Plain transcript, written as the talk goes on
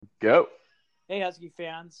Go. Hey, Husky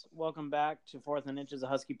fans. Welcome back to Fourth and Inches, a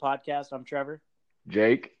Husky podcast. I'm Trevor.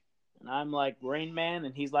 Jake. And I'm like Rain Man,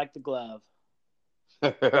 and he's like the glove.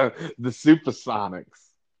 The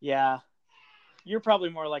Supersonics. Yeah. You're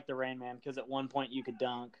probably more like the Rain Man because at one point you could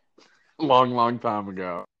dunk. Long time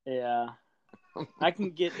ago. Yeah. I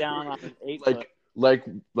can get down on an 8-foot. Like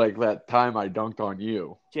that time I dunked on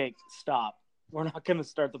you. Jake, stop. We're not going to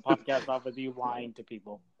start the podcast off with you lying to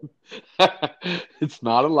people. It's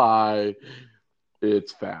not a lie.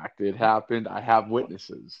 It's fact. It happened. I have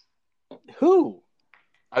witnesses. Who?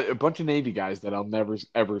 A bunch of Navy guys that I'll never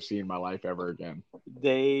ever see in my life ever again.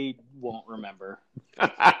 They won't remember.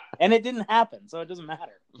 And it didn't happen, so it doesn't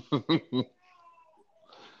matter.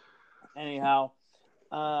 Anyhow,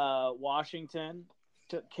 Washington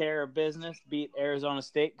took care of business, beat Arizona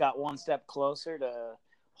State, got one step closer to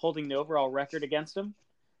holding the overall record against them.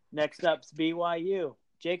 Next up's BYU.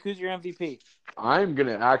 Jake, who's your MVP? I'm going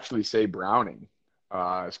to actually say Browning.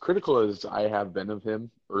 As critical as I have been of him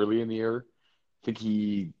early in the year, I think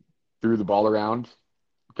he threw the ball around,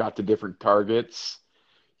 got to different targets.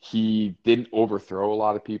 He didn't overthrow a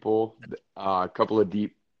lot of people. A couple of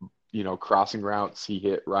deep, crossing routes he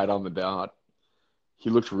hit right on the dot. He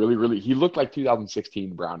looked he looked like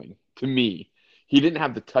 2016 Browning to me. He didn't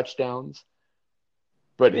have the touchdowns,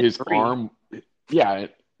 but his arm,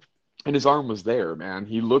 and his arm was there, man.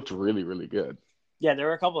 He looked really good. Yeah, there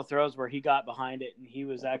were a couple of throws where he got behind it and he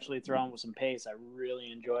was actually throwing with some pace. I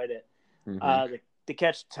really enjoyed it. Mm-hmm. The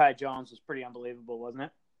catch to Ty Jones was pretty unbelievable, wasn't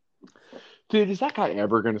it? Dude, is that guy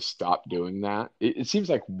ever going to stop doing that? It seems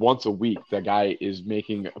like once a week that guy is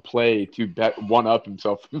making a play to one-up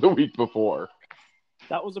himself from the week before.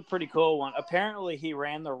 That was a pretty cool one. Apparently, he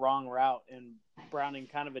ran the wrong route, and Browning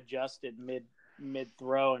kind of adjusted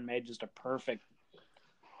mid-throw and made just a perfect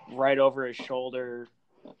right over his shoulder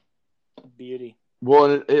beauty.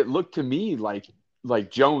 Well, it looked to me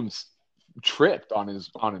like Jones tripped on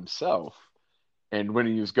himself, and when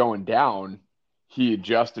he was going down, he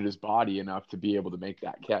adjusted his body enough to be able to make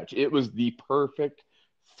that catch. It was the perfect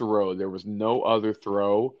throw. There was no other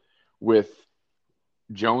throw with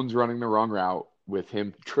Jones running the wrong route, with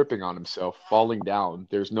him tripping on himself, falling down.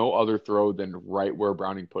 There's no other throw than right where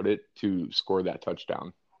Browning put it to score that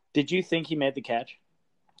touchdown. Did you think he made the catch?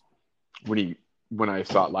 When I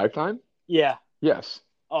saw it Lifetime? Yeah. Yes.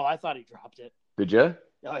 Oh, I thought he dropped it. Did you?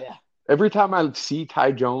 Oh, yeah. Every time I see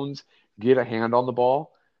Ty Jones get a hand on the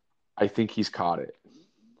ball, I think he's caught it.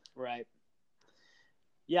 Right.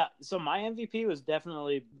 Yeah, so my MVP was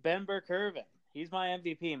definitely Ben Burr-Kirven. He's my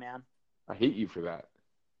MVP, man. I hate you for that.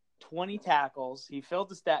 20 tackles. He filled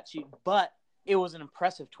the stat sheet, but it was an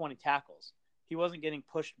impressive 20 tackles. He wasn't getting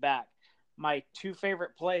pushed back. My two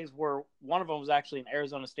favorite plays were, one of them was actually an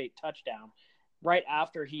Arizona State touchdown, right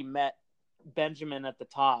after he met Benjamin at the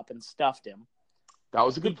top and stuffed him. That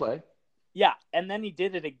was a good play. Yeah, and then he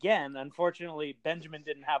did it again. Unfortunately, Benjamin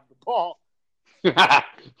didn't have the ball.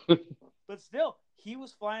 But still, he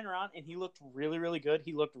was flying around, and he looked really good.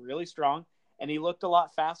 He looked really strong, and he looked a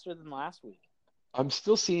lot faster than last week. I'm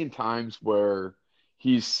still seeing times where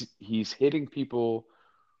he's hitting people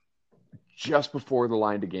just before the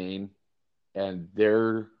line to gain, and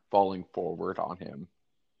they're falling forward on him.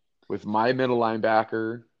 With my middle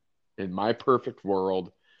linebacker, in my perfect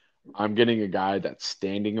world, I'm getting a guy that's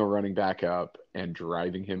standing a running back up and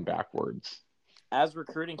driving him backwards. As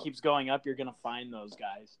recruiting keeps going up, you're going to find those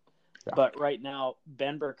guys. Yeah. But right now,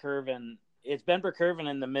 Ben Burr-Kirven, it's Ben Burr-Kirven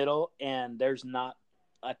in the middle, and there's not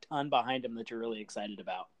a ton behind him that you're really excited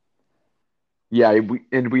about. Yeah,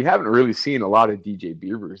 we haven't really seen a lot of DJ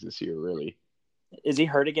Beavers this year, really. Is he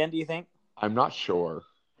hurt again, do you think? I'm not sure.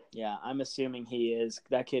 Yeah, I'm assuming he is.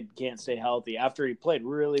 That kid can't stay healthy after he played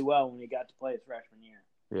really well when he got to play his freshman year.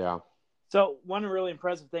 Yeah. So one really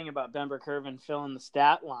impressive thing about Ben Burr-Kirven filling the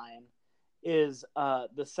stat line is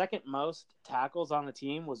the second most tackles on the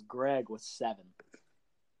team was Greg with 7.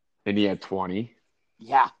 And he had 20?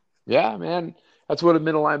 Yeah. Yeah, man. That's what a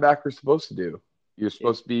middle linebacker is supposed to do. You're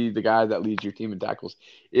supposed to be the guy that leads your team in tackles.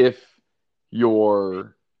 If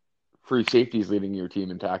your free safety is leading your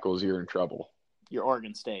team in tackles, you're in trouble. You're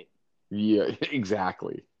Oregon State. Yeah,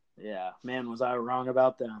 exactly. Yeah, man, was I wrong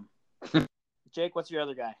about them. Jake, what's your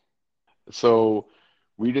other guy? So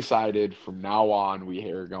we decided from now on we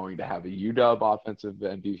are going to have a UW offensive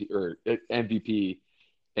MVP,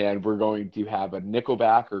 and we're going to have a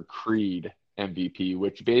Nickelback or Creed MVP,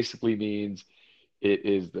 which basically means it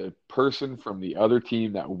is the person from the other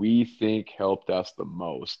team that we think helped us the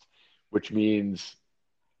most, which means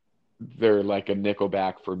they're like a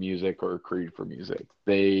Nickelback for music or a Creed for music.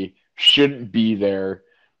 They shouldn't be there,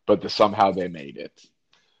 but somehow they made it.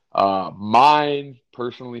 Mine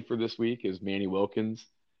personally for this week is Manny Wilkins.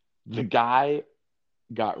 The guy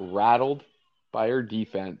got rattled by our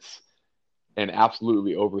defense and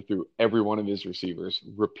absolutely overthrew every one of his receivers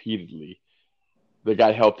repeatedly. The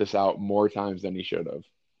guy helped us out more times than he should have.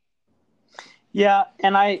 Yeah,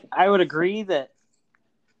 and I would agree that,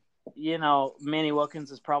 Manny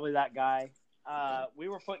Wilkins is probably that guy. We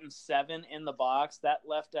were putting 7 in the box. That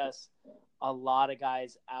left us a lot of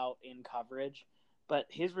guys out in coverage. But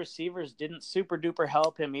his receivers didn't super duper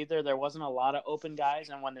help him either. There wasn't a lot of open guys,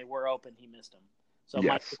 and when they were open, he missed them. So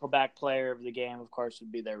my Yes. nickelback player of the game, of course,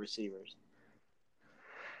 would be their receivers.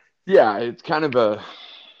 Yeah, it's kind of a,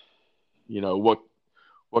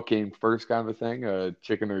 what came first kind of a thing, a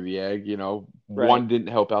chicken or the egg, Right, one didn't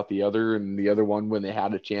help out the other, and the other one, when they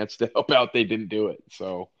had a chance to help out, they didn't do it.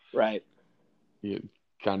 So right. you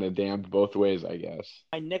kind of damned both ways, I guess.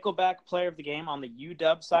 My nickelback player of the game on the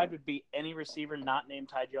UW side would be any receiver not named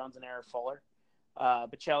Ty Jones and Eric Fuller.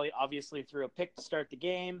 Bocelli obviously threw a pick to start the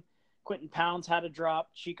game. Quentin Pounds had a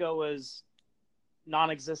drop. Chico was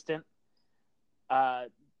non-existent.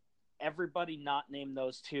 Everybody not named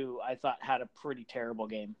those two, I thought, had a pretty terrible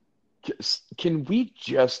game. Can we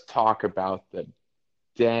just talk about the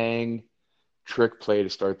dang trick play to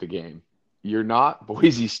start the game? You're not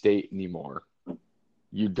Boise State anymore.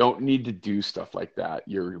 You don't need to do stuff like that.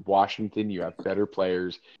 You're Washington. You have better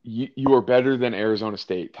players. You are better than Arizona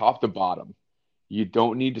State, top to bottom. You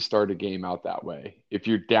don't need to start a game out that way. If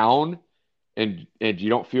you're down and you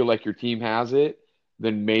don't feel like your team has it,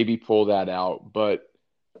 then maybe pull that out. But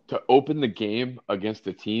to open the game against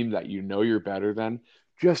a team that you know you're better than,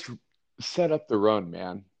 just set up the run,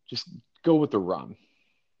 man. Just go with the run.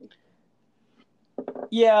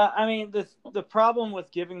 Yeah, I mean the problem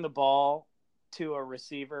with giving the ball to a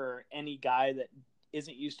receiver or any guy that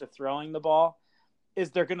isn't used to throwing the ball is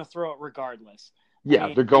they're going to throw it regardless. I Yeah,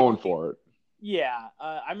 mean, they're going for it. yeah,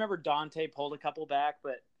 I remember Dante pulled a couple back,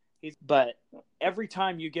 but every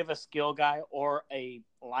time you give a skill guy or a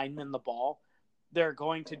lineman the ball, they're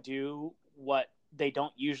going to do what they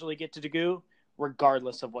don't usually get to do,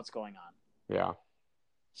 regardless of what's going on. Yeah.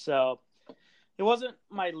 So it wasn't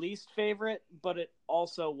my least favorite, but it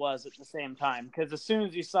also was at the same time, because as soon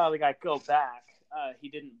as you saw the guy go back, he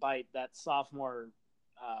didn't bite that sophomore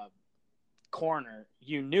corner.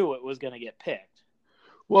 You knew it was going to get picked.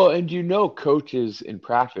 Well, and coaches in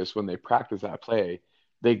practice, when they practice that play,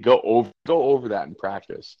 they go over that in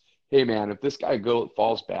practice. Hey man, if this guy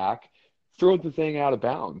falls back, throw the thing out of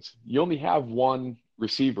bounds. You only have one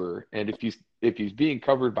receiver, and if he's being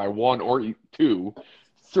covered by one or two,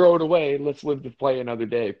 throw it away. Let's live to play another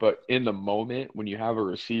day. But in the moment, when you have a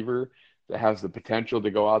receiver that has the potential to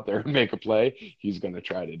go out there and make a play, he's going to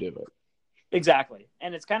try to do it. Exactly.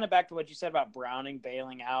 And it's kind of back to what you said about Browning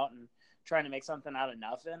bailing out and trying to make something out of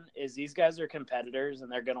nothing. Is these guys are competitors and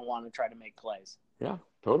they're going to want to try to make plays. Yeah,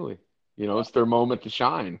 totally. It's their moment to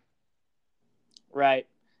shine. Right.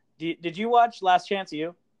 Did you watch Last Chance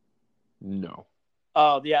U? No.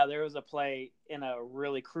 Oh, yeah. There was a play in a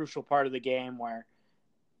really crucial part of the game where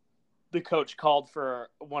the coach called for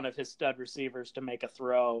one of his stud receivers to make a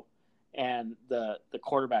throw, and the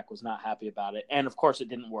quarterback was not happy about it. And, of course, it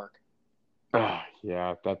didn't work.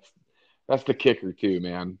 Yeah, that's the kicker too,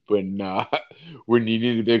 man. When you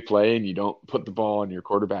need a big play and you don't put the ball in your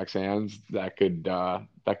quarterback's hands, that could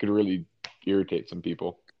really irritate some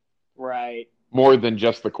people. Right. More than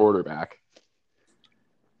just the quarterback.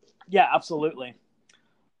 Yeah, absolutely.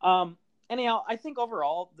 Anyhow, I think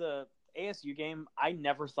overall the ASU game, I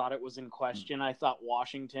never thought it was in question. I thought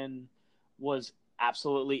Washington was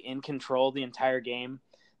absolutely in control the entire game.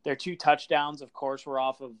 Their 2 touchdowns, of course, were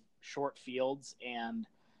off of short fields, and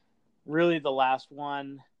really the last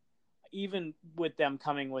one, even with them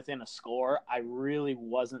coming within a score, I really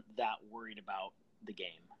wasn't that worried about the game.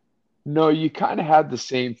 No, you kind of had the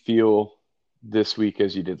same feel this week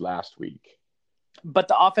as you did last week. But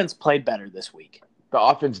the offense played better this week. The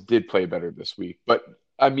offense did play better this week, but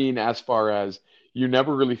I mean, as far as you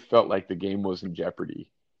never really felt like the game was in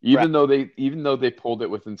jeopardy, Right. even though they pulled it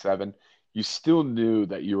within 7, you still knew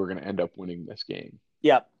that you were going to end up winning this game.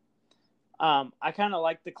 Yep. I kind of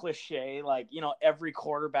like the cliche, like, every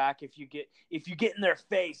quarterback, if you get in their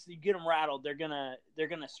face, you get them rattled, they're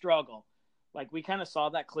gonna struggle. Like, we kind of saw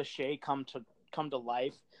that cliche come to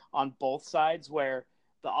life on both sides, where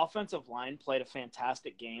the offensive line played a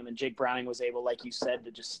fantastic game, and Jake Browning was able, like you said,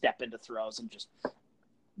 to just step into throws and just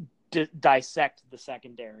dissect the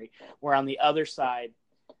secondary. Where on the other side,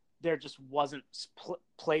 there just wasn't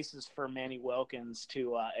places for Manny Wilkins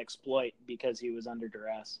to exploit because he was under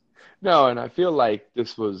duress. No, and I feel like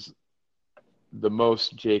this was the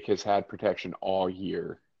most Jake has had protection all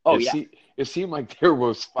year. Oh It yeah, se it seemed like there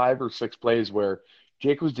was 5 or 6 plays where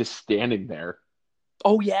Jake was just standing there,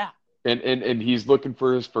 oh yeah, and he's looking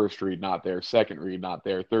for his first read, not there, second read, not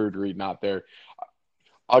there, third read, not there.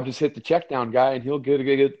 I'll just hit the check down guy, and he'll get a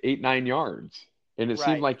good 8, 9 yards. And it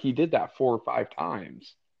seemed right, like he did that 4 or 5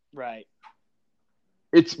 times. right,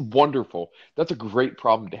 It's wonderful. That's a great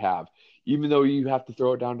problem to have. Even though you have to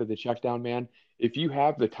throw it down to the check down man, if you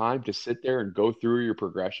have the time to sit there and go through your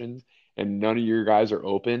progressions and none of your guys are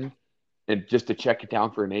open, and just to check it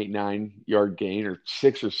down for an 8, 9 yard gain or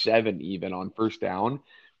 6 or 7 even on first down,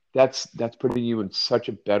 that's putting you in such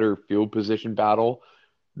a better field position battle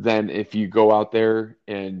than if you go out there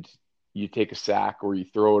and you take a sack or you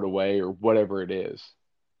throw it away or whatever it is.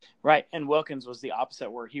 right. And Wilkins was the opposite,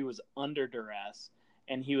 where he was under duress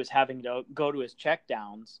and he was having to go to his check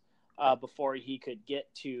downs before he could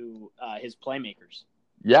get to his playmakers.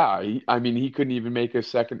 Yeah, I mean, he couldn't even make a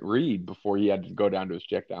second read before he had to go down to his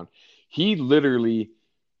check down. He literally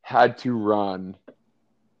had to run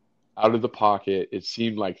out of the pocket. It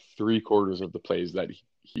seemed like 3 quarters of the plays that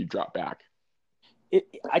he dropped back.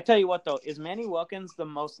 I tell you what, though, is Manny Wilkins the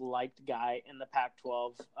most liked guy in the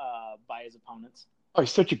Pac-12 by his opponents? Oh,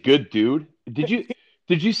 he's such a good dude. Did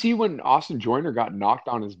you see when Austin Joyner got knocked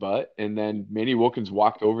on his butt and then Manny Wilkins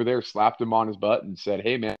walked over there, slapped him on his butt, and said,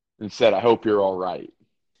 "Hey man," and said, "I hope you're all right."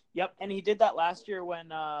 Yep, and he did that last year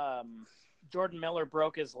when Jordan Miller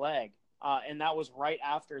broke his leg, and that was right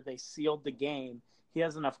after they sealed the game. He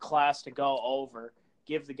has enough class to go over,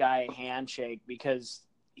 give the guy a handshake because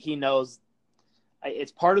he knows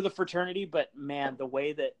it's part of the fraternity. But man, the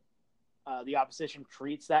way that the opposition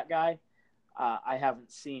treats that guy, I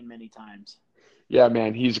haven't seen many times. Yeah,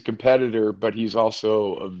 man, he's a competitor, but he's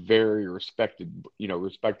also a very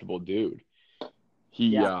respectable dude. He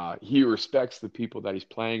Yeah. he respects the people that he's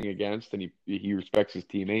playing against, and he respects his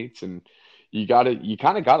teammates, and you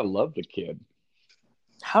kind of gotta love the kid.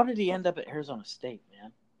 How did he end up at Arizona State,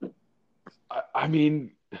 man? I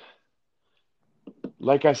mean,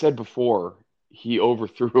 like I said before, he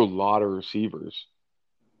overthrew a lot of receivers.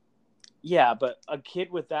 Yeah, but a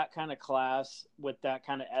kid with that kind of class, with that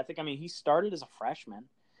kind of ethic. I mean, he started as a freshman.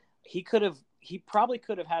 He probably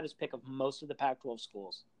could have had his pick of most of the Pac-12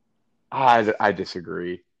 schools. I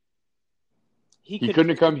disagree. He He could couldn't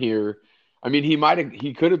have come here. I mean,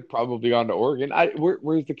 he could have probably gone to Oregon.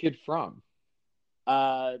 Where's the kid from?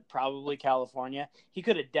 probably California. He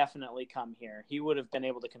could have definitely come here. He would have been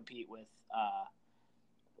able to compete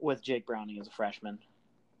with Jake Browning as a freshman.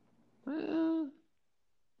 Uh,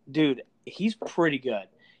 Dude, he's pretty good.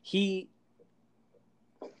 He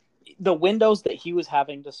the windows that he was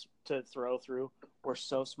having to throw through were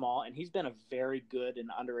so small, and he's been a very good and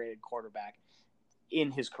underrated quarterback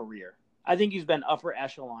in his career. I think he's been upper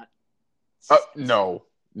echelon, no,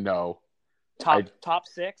 no. top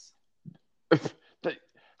six.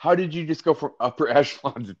 How did you just go from upper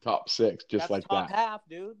echelon to top six just That's like top that? half,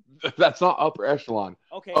 dude. That's not upper echelon.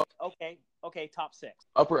 Okay, top six.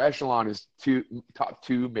 Upper echelon is top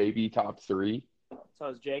two, maybe top three. So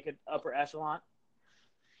is Jake an upper echelon?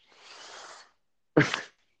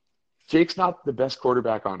 Jake's not the best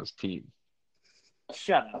quarterback on his team.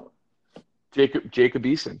 Shut up. Jacob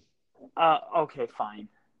Eason. Okay, fine.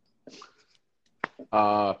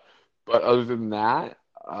 But other than that,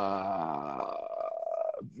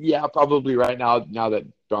 yeah, probably right now that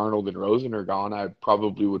Darnold and Rosen are gone, I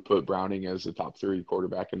probably would put Browning as the top 3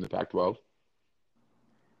 quarterback in the Pac-12.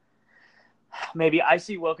 Maybe I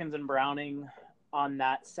see Wilkins and Browning on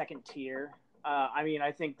that second tier. I mean,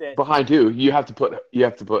 I think that Behind who? You have to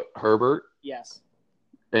put Herbert yes,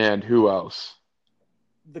 and who else?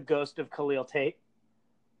 the ghost of Khalil Tate.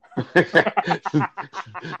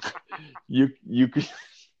 you could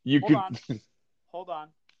you Hold could on. Hold on.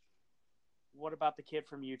 What about the kid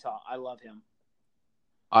from Utah? I love him.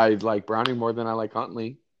 I like Browning more than I like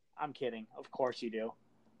Huntley. I'm kidding. Of course you do.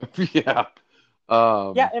 Yeah.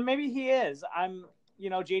 Yeah, and maybe he is.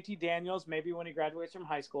 JT Daniels, maybe when he graduates from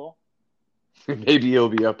high school. Maybe he'll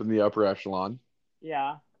be up in the upper echelon.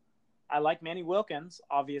 Yeah. I like Manny Wilkins,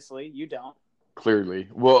 obviously. You don't. Clearly.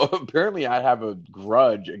 Well, apparently I have a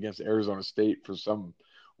grudge against Arizona State for some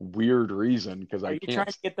weird reason because Are I you trying can't.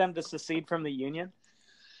 to get them to secede from the union?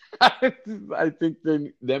 I think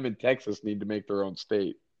them in Texas need to make their own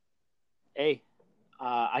state. Hey,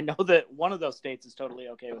 I know that one of those states is totally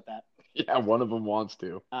okay with that. Yeah, one of them wants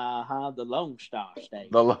to. The Lone Star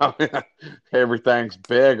State. Everything's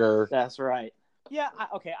bigger. That's right. Yeah,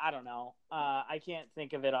 I don't know. I can't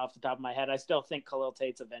think of it off the top of my head. I still think Khalil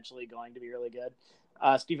Tate's eventually going to be really good.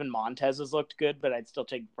 Stephen Montez has looked good, but I'd still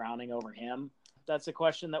take Browning over him. That's a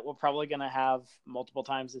question that we're probably going to have multiple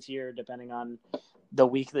times this year, depending on the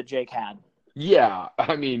week that Jake had. Yeah,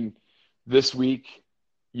 I mean, this week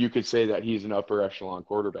you could say that he's an upper echelon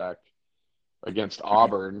quarterback against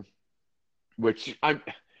Auburn, which I'm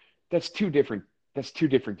that's two different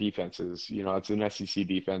defenses. You know, it's an SEC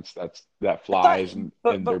defense that flies and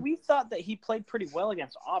But they're we thought that he played pretty well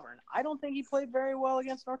against Auburn. I don't think he played very well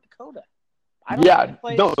against North Dakota. I don't think he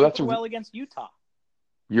played super well against Utah.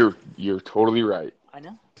 You're totally right. I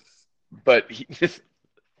know. But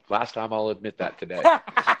last time I'll admit that today.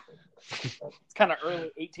 It's kind of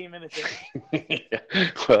early, 18 minutes in.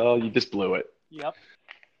 Well, you just blew it. Yep.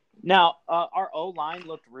 Now, our O-line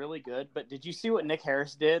looked really good, but did you see what Nick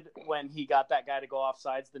Harris did when he got that guy to go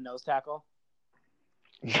offsides, the nose tackle?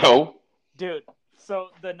 No. Dude, so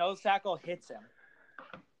the nose tackle hits him,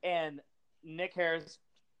 and Nick Harris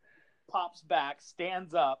pops back,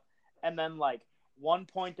 stands up, and then, like, one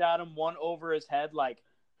point at him, one over his head, like,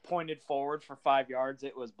 pointed forward for 5 yards.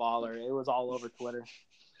 It was baller. It was all over Twitter.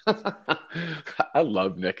 I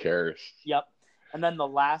love Nick Harris. Yep. And then the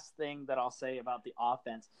last thing that I'll say about the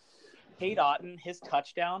offense, Cade Otton, his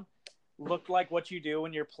touchdown looked like what you do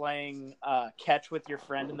when you're playing catch with your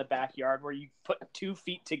friend in the backyard, where you put 2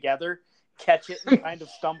 feet together, catch it, and kind of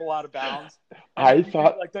stumble out of bounds. I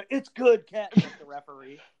thought like it's good catch, like the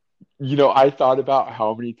referee. You know, I thought about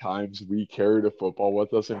how many times we carried a football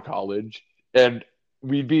with us in college, and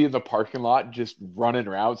we'd be in the parking lot just running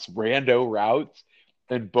routes, rando routes,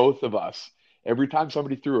 and both of us, every time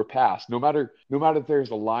somebody threw a pass, no matter if there's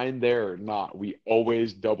a line there or not, we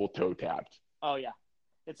always double toe tapped. Oh yeah,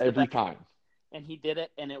 it's every time. And he did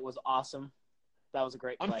it, and it was awesome. That was a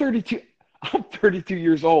great play. I'm 32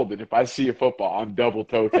 years old, and if I see a football, I'm double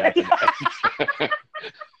toe tapping.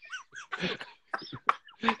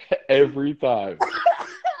 Every time.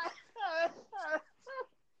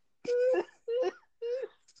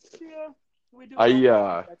 Yeah, we do.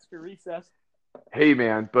 Extra recess. Hey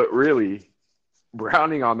man, but really,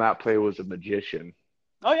 Browning on that play was a magician.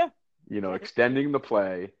 Oh yeah. You know, extending the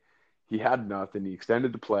play. He had nothing. He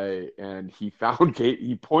extended the play, and he found Cade.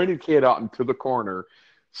 He pointed Cade out into the corner,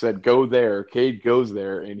 said, "Go there." Cade goes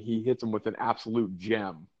there, and he hits him with an absolute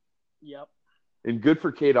gem. Yep. And good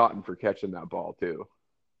for Cade Otton for catching that ball too.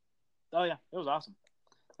 Oh yeah, it was awesome.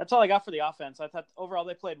 That's all I got for the offense. I thought overall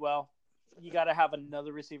they played well. You got to have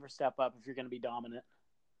another receiver step up if you're going to be dominant.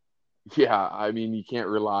 Yeah, I mean, you can't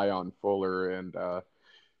rely on Fuller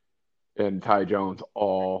and Ty Jones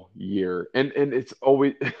all year. And it's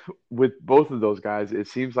always with both of those guys, it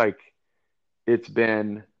seems like it's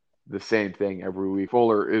been the same thing every week.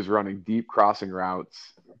 Fuller is running deep crossing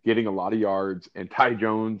routes, getting a lot of yards, and Ty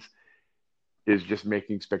Jones is just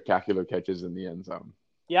making spectacular catches in the end zone.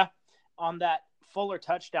 Yeah. On that Fuller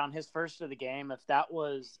touchdown, his first of the game, if that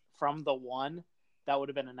was from the one, that would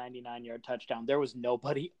have been a 99-yard touchdown. There was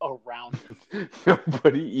nobody around him.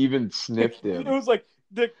 Nobody even sniffed him. It was like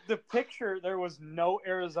the picture, there was no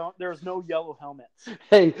yellow helmets.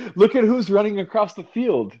 Hey, look at who's running across the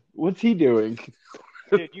field. What's he doing?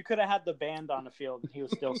 Dude, you could have had the band on the field and he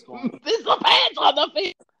was still scoring. There's the bands on the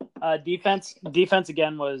field. Defense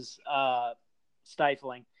again was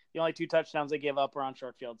stifling. The only 2 touchdowns they gave up were on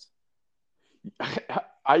short fields.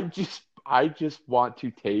 I just want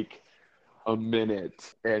to take a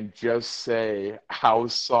minute and just say how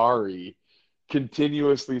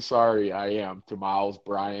continuously sorry I am to Miles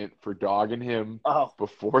Bryant for dogging him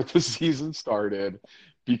before the season started,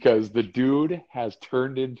 because the dude has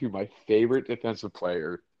turned into my favorite defensive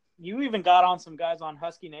player. You even got on some guys on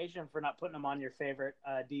Husky Nation for not putting him on your favorite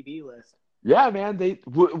DB list. Yeah, man, it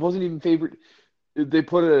wasn't even favorite. They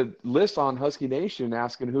put a list on Husky Nation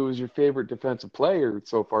asking who was your favorite defensive player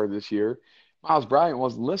so far this year. Miles Bryant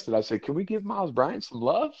wasn't listed. I said, can we give Miles Bryant some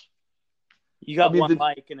love? You got one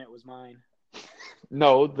like, and it was mine.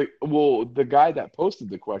 No, the guy that posted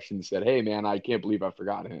the question said, hey, man, I can't believe I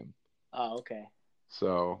forgot him. Oh, okay.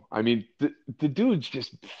 So, I mean, the dude's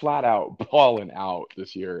just flat out balling out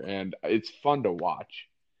this year, and it's fun to watch.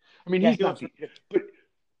 I mean, he's not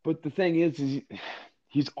 – but the thing is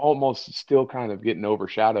he's almost still kind of getting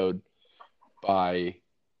overshadowed by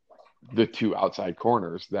the 2 outside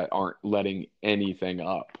corners that aren't letting anything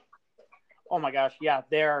up. Oh my gosh, yeah,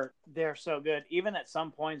 they're so good. Even at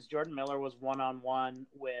some points, Jordan Miller was one-on-one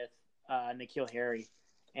with N'Keal Harry,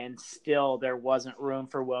 and still there wasn't room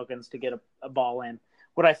for Wilkins to get a ball in.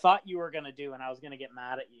 What I thought you were going to do, and I was going to get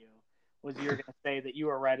mad at you, was you were going to say that you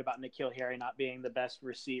were right about N'Keal Harry not being the best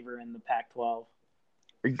receiver in the Pac-12.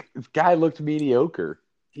 This guy looked mediocre.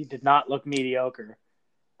 He did not look mediocre.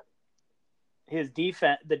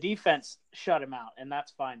 The defense shut him out, and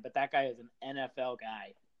that's fine. But that guy is an NFL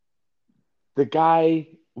guy. The guy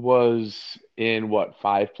was in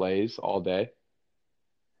 5 plays all day?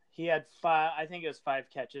 He had 5. I think it was 5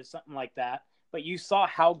 catches, something like that. But you saw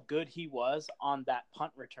how good he was on that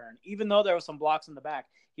punt return. Even though there was some blocks in the back,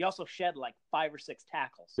 he also shed like 5 or 6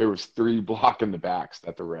 tackles. There was 3 blocking the backs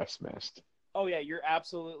that the refs missed. Oh yeah, you're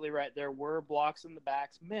absolutely right. There were blocks in the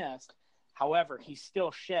backs missed. However, he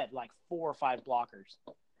still shed like 4 or 5 blockers.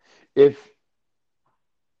 If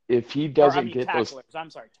he Or doesn't I mean get tacklers. those, I'm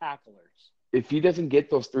sorry, tacklers. if he doesn't get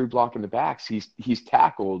those 3 blocking the backs, he's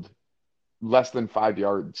tackled less than 5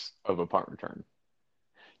 yards of a punt return.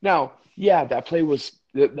 Now, yeah, that play was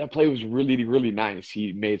really really nice.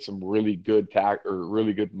 He made some really good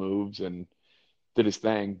really good moves and did his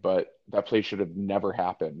thing, but that play should have never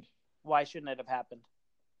happened Why shouldn't it have happened?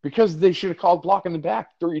 because they should have called block in the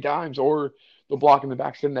back 3 times, or the block in the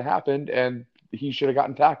back shouldn't have happened, and he should have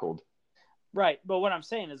gotten tackled. Right, but what I'm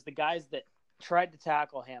saying is the guys that tried to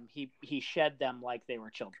tackle him, he shed them like they were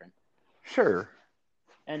children. Sure.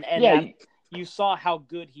 And Yeah. that, you saw how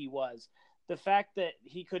good he was. The fact that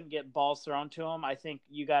he couldn't get balls thrown to him, I think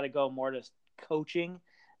you got to go more to coaching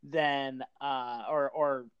than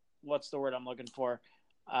or what's the word I'm looking for?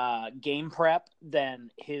 Game prep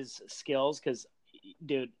than his skills. Because,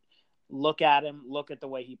 dude, look at him. Look at the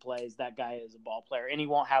way he plays. That guy is a ball player, and he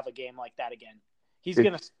won't have a game like that again. He's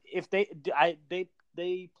gonna if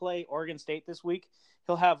they play Oregon State this week,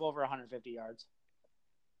 he'll have over 150 yards.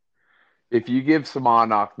 If you give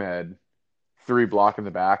Saman Ahmed 3 block in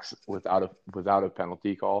the backs without a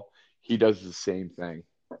penalty call, he does the same thing.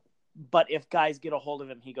 But if guys get a hold of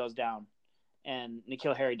him, he goes down, and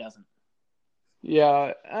N'Keal Harry doesn't.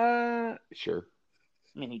 Yeah, sure.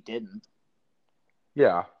 I mean, he didn't.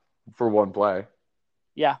 Yeah, for one play.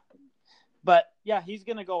 Yeah, but yeah, he's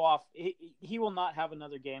gonna go off. He will not have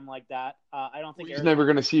another game like that. I don't think He's never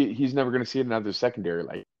gonna see another secondary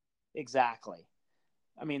like. Exactly.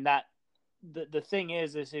 I mean that. The thing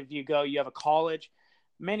is if you have a college.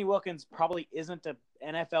 Manny Wilkins probably isn't an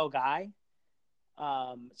NFL guy.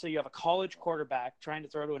 So you have a college quarterback trying to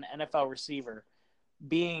throw to an NFL receiver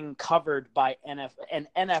being covered by an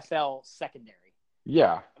NFL secondary.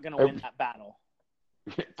 Yeah. I'm going to win that battle.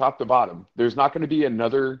 Top to bottom. There's not going to be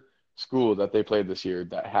another school that they played this year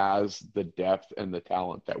that has the depth and the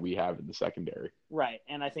talent that we have in the secondary. Right.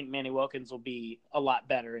 And I think Manny Wilkins will be a lot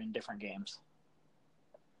better in different games.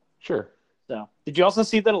 Sure. So, did you also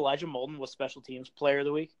see that Elijah Molden was Special Teams Player of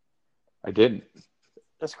the Week? I didn't.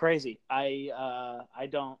 That's crazy. I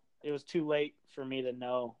don't. It was too late for me to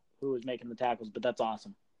know who was making the tackles, but that's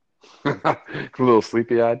awesome. A little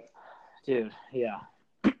sleepy-eyed. Dude, yeah.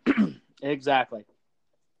 Exactly.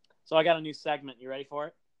 So I got a new segment. You ready for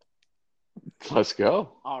it? Let's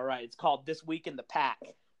go. All right. It's called This Week in the Pack.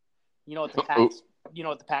 You know what the PAC? You know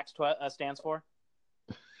what the PAC stands for?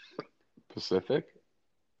 Pacific.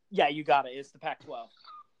 Yeah, you got it. It's the Pac-12.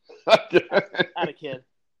 At a kid.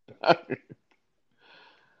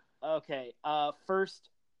 Okay. First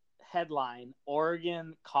headline: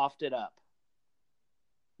 Oregon coughed it up.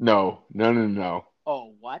 No.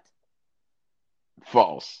 Oh, what?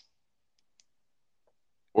 False.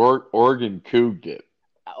 Oregon coughed it.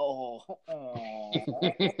 Oh.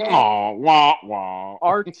 Oh, wah, wah.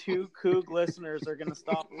 Our 2 Coug listeners are going to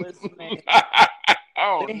stop listening.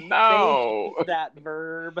 Oh, no. They hate that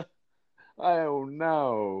verb. Oh,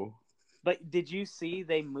 no. But did you see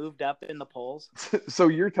they moved up in the polls? So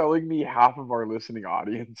you're telling me half of our listening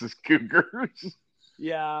audience is Cougars?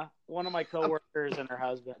 Yeah, one of my coworkers and her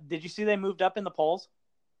husband. Did you see they moved up in the polls?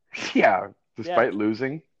 Yeah, despite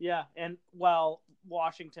losing. Yeah, and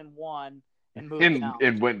Washington won and moved down.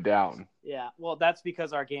 And went down. Yeah, well, that's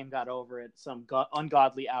because our game got over at some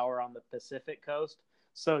ungodly hour on the Pacific coast.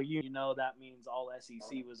 So you know that means all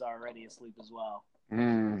SEC was already asleep as well.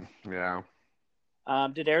 Yeah.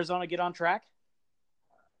 Did Arizona get on track?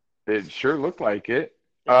 It sure looked like it.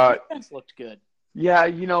 The defense looked good. Yeah,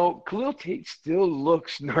 Khalil Tate still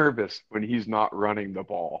looks nervous when he's not running the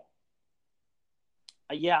ball.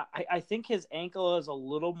 Yeah, I think his ankle is a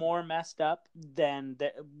little more messed up than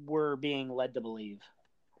we're being led to believe.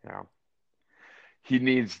 Yeah. He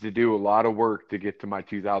needs to do a lot of work to get to my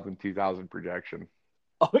 2000 projection.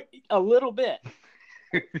 Oh, a little bit.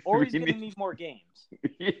 Or he's going to need more games.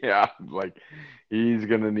 Yeah, he's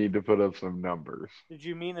going to need to put up some numbers. Did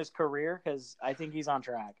you mean his career? Because I think he's on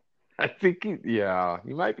track. I think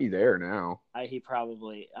he might be there now. He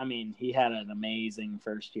had an amazing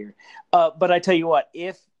first year. But I tell you what,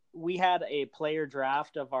 if we had a player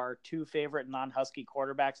draft of our 2 favorite non-Husky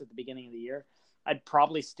quarterbacks at the beginning of the year, I'd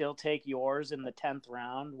probably still take yours in the 10th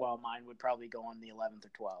round, while mine would probably go in the 11th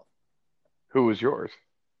or 12th. Who was yours?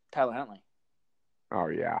 Tyler Huntley. Oh,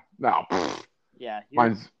 yeah. No. Yeah.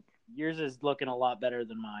 Yours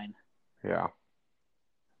Yeah.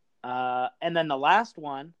 And then the last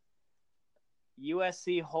one,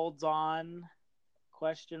 USC holds on,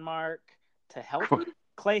 question mark, to Helton?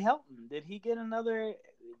 Clay Helton. Did he get another?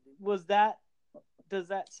 Does that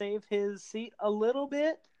save his seat a little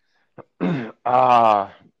bit?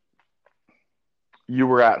 You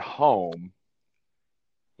were at home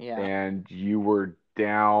Yeah. and you were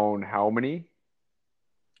down how many?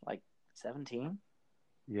 Like 17?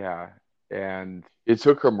 Yeah. And it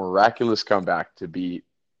took a miraculous comeback to beat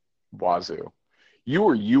Wazoo. You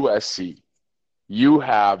were USC. You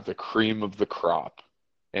have the cream of the crop.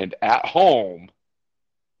 And at home,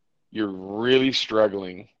 you're really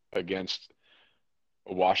struggling against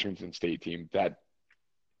a Washington State team that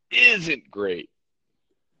isn't great.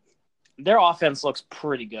 Their offense looks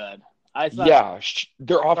pretty good. I thought Yeah,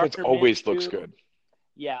 their offense Gardner always looks Minshew, good.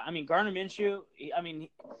 yeah, I mean, Gardner Minshew, he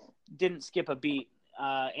didn't skip a beat.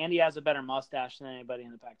 And he has a better mustache than anybody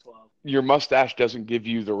in the Pac-12. Your mustache doesn't give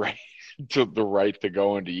you the right to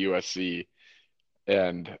go into USC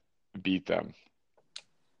and beat them.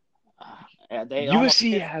 They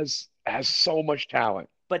USC has so much talent.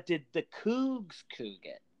 But did the Cougs coug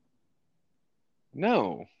it?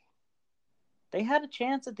 No. They had a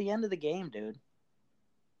chance at the end of the game, dude.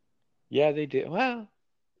 Yeah, they did. Well,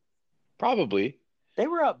 probably. They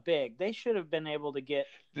were up big. They should have been able to get.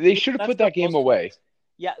 They should have put that game away. Points.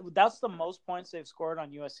 Yeah, that's the most points they've scored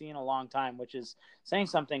on USC in a long time, which is saying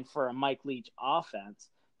something for a Mike Leach offense.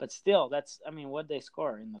 But still, what'd they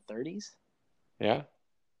score in the 30s? Yeah.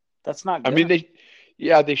 That's not good. I mean,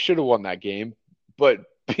 they should have won that game. But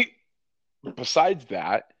besides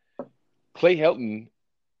that, Clay Helton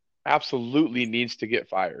absolutely needs to get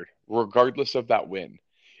fired, regardless of that win.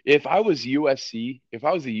 If I was the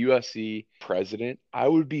USC president, I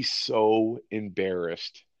would be so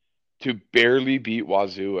embarrassed to barely beat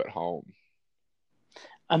Wazoo at home.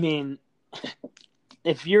 I mean,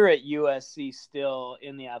 if you're at USC still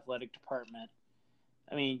in the athletic department,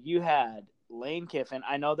 I mean, you had Lane Kiffin.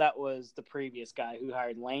 I know that was the previous guy who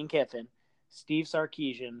hired Lane Kiffin, Steve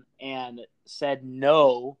Sarkisian, and said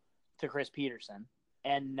no to Chris Peterson.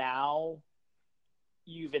 And now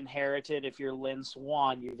you've inherited, if you're Lynn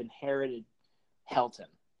Swan, you've inherited Helton.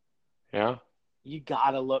 Yeah. You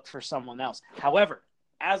got to look for someone else. However,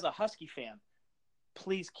 as a Husky fan,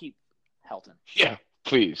 please keep Helton. Yeah,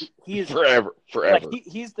 please. He is forever. Like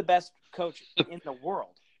he's the best coach in the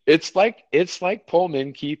world. It's like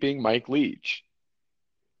Pullman keeping Mike Leach.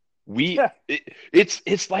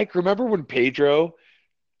 It's like, remember when Pedro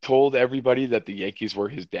told everybody that the Yankees were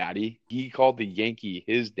his daddy? He called the Yankee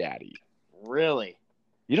his daddy. Really?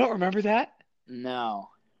 You don't remember that? No.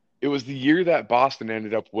 It was the year that Boston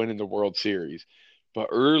ended up winning the World Series. But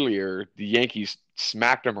earlier, the Yankees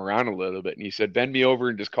smacked him around a little bit, and he said, bend me over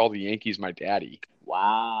and just call the Yankees my daddy.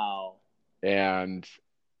 Wow. And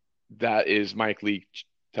that is Mike Leach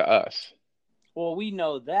to us. Well, we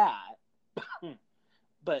know that.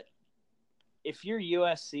 But if you're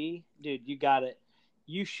USC, dude,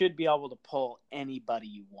 you should be able to pull anybody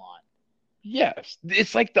you want. Yes.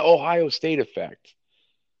 It's like the Ohio State effect.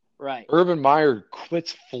 Right. Urban Meyer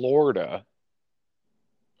quits Florida,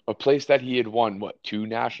 a place that he had won, 2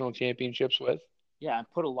 national championships with? Yeah, and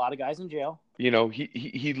put a lot of guys in jail.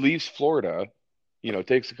 He leaves Florida,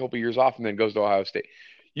 takes a couple years off and then goes to Ohio State.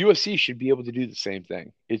 USC should be able to do the same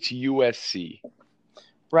thing. It's USC.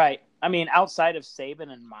 Right. I mean, outside of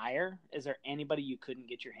Saban and Meyer, is there anybody you couldn't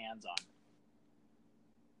get your hands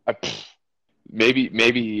on?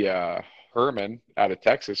 Maybe Herman out of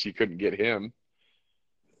Texas, you couldn't get him.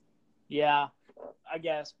 Yeah, I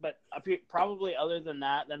guess. But probably other than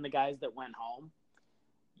that, than the guys that went home,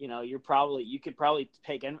 you could probably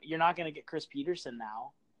take – you're not going to get Chris Peterson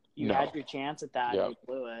now. You had your chance at that, and you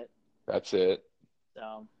blew it. That's it.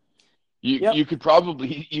 So you could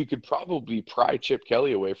probably pry Chip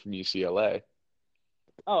Kelly away from UCLA.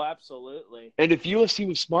 Oh, absolutely. And if USC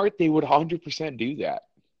was smart, they would 100% do that.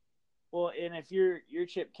 Well, and if you're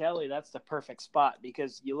Chip Kelly, that's the perfect spot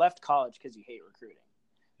because you left college because you hate recruiting.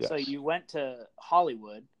 Yes. So you went to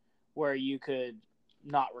Hollywood where you could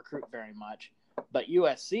not recruit very much. But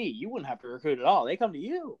USC, you wouldn't have to recruit at all. They come to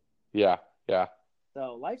you. Yeah.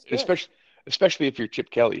 So life's good. Especially if you're Chip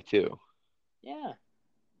Kelly too. Yeah.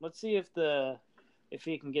 Let's see if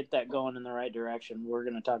he can get that going in the right direction. We're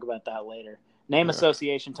going to talk about that later. Name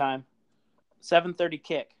association time. 7:30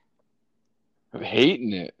 kick. I'm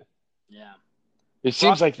hating it. Yeah. It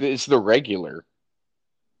seems like it's the regular.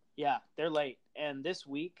 Yeah, they're late. And this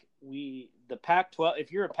week, the Pac-12,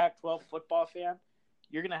 if you're a Pac-12 football fan,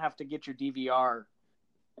 you're going to have to get your DVR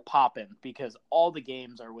popping because all the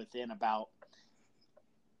games are within about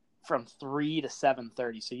from 3 to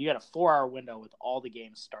 7:30. So you got a 4-hour window with all the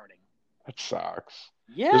games starting. That sucks.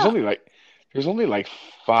 Yeah. There's only like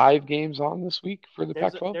 5 games on this week for the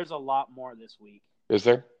Pac-12. There's a lot more this week. Is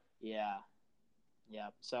there? Yeah. Yeah.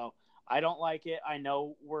 So I don't like it. I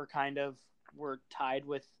know we're tied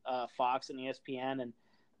with Fox and ESPN, and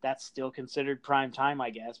that's still considered prime time, I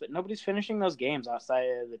guess. But nobody's finishing those games outside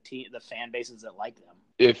of the fan bases that like them.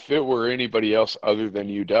 If it were anybody else other than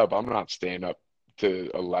UW, I'm not staying up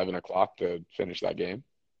to 11 o'clock to finish that game.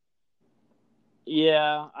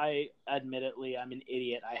 Yeah, admittedly, I'm an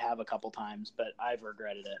idiot. I have a couple times, but I've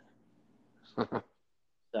regretted it.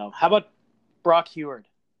 So, how about Brock Huard?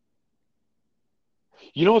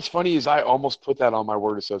 You know what's funny is I almost put that on my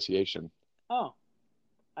word association. Oh,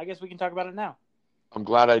 I guess we can talk about it now. I'm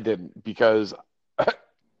glad I didn't because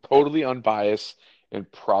totally unbiased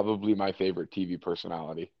and probably my favorite TV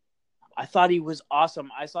personality. I thought he was awesome.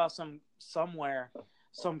 I saw somewhere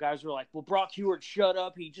some guys were like, well, Brock Huard, shut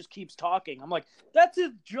up. He just keeps talking. I'm like, that's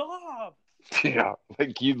his job. Yeah,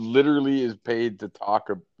 like he literally is paid to talk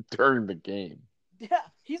during the game. Yeah,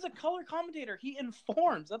 he's a color commentator. He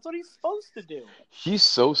informs. That's what he's supposed to do. He's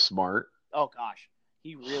so smart. Oh, gosh.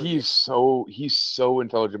 He really he's so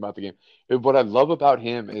intelligent about the game. And what I love about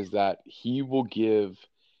him is that he will give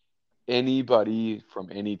anybody from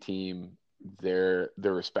any team their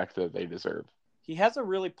respect that they deserve. He has a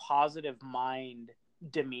really positive mind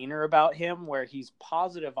demeanor about him where he's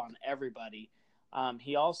positive on everybody.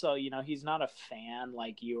 He also, he's not a fan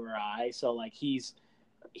like you or I. So like he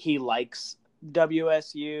likes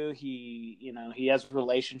WSU. He has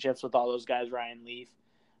relationships with all those guys, Ryan Leaf,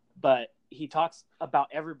 but he talks about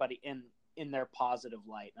everybody in their positive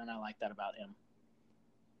light. And I like that about him.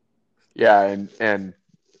 Yeah. And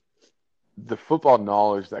the football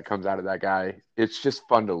knowledge that comes out of that guy, it's just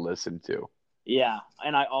fun to listen to. Yeah.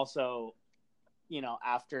 And I also,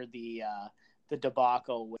 after the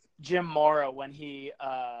debacle with Jim Mora, when he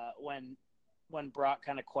when Brock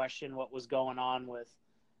kind of questioned what was going on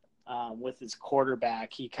with his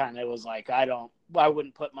quarterback, he kind of was like, I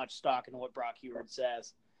wouldn't put much stock in what Brock Huard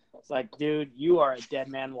says. It's like, dude, you are a dead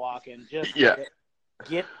man walking. Just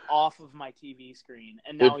get off of my TV screen.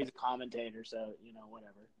 And now he's a commentator, so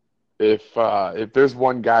whatever. If there's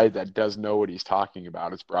one guy that does know what he's talking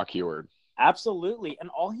about, it's Brock Huard. Absolutely. And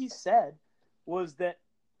all he said was that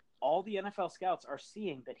all the NFL scouts are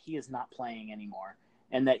seeing that he is not playing anymore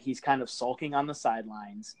and that he's kind of sulking on the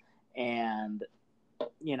sidelines. And,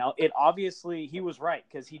 it obviously he was right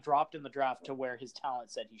because he dropped in the draft to where his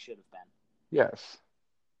talent said he should have been. Yes.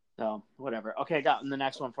 So, whatever. Okay, I got the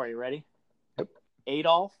next one for you. Ready? Yep.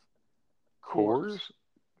 Adolph Coors?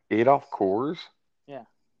 Adolph Coors? Yeah.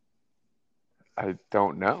 I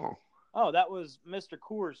don't know. Oh, that was Mr.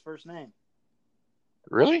 Coors' first name.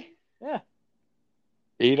 Really? Yeah.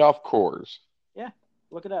 Adolph Coors. Yeah.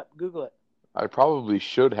 Look it up. Google it. I probably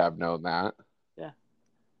should have known that. Yeah.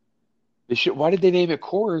 Why did they name it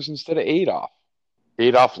Coors instead of Adolf?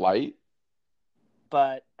 Adolf Light?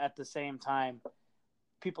 But at the same time,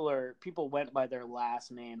 people went by their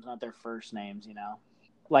last names, not their first names,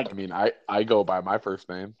 Like, I mean, I go by my first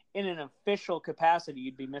name. In an official capacity,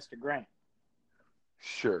 you'd be Mr. Grant.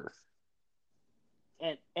 Sure.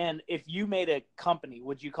 And if you made a company,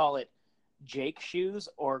 would you call it Jake Shoes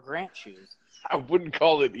or Grant Shoes? I wouldn't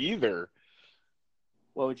call it either.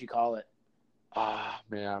 What would you call it?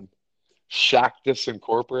 Man. Shactus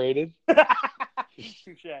Incorporated?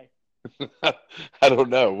 Touche. I don't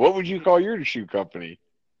know. What would you call your shoe company?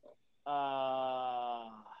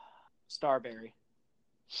 Starberry.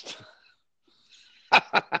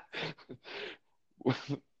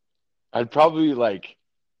 I'd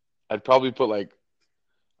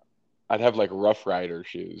have like Rough Rider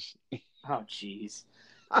shoes. Oh, jeez.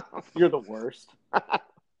 You're the worst.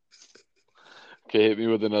 Okay, hit me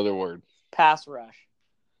with another word. Pass rush.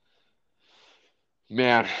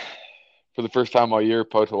 Man, for the first time all year,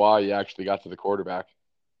 Potowa, you actually got to the quarterback.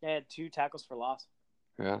 They had 2 tackles for loss.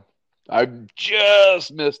 Yeah. I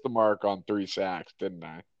just missed the mark on 3 sacks, didn't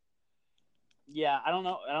I? Yeah, I don't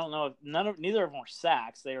know. Neither of them were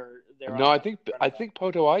sacks. They were. No, I think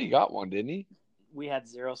Potowa got one, didn't he? We had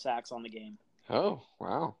 0 sacks on the game. Oh,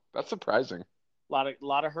 wow. That's surprising. A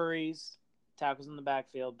lot of hurries, tackles in the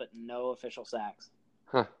backfield, but no official sacks.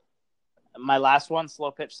 Huh. My last one,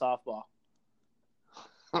 slow pitch softball.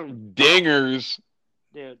 Dingers.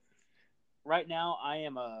 Dude, right now I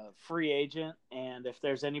am a free agent, and if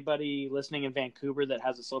there's anybody listening in Vancouver that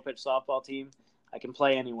has a slow pitch softball team, I can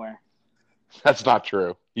play anywhere. That's not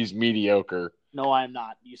true. He's mediocre. No, I am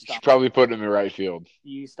not. You stop. Should probably put him in right field.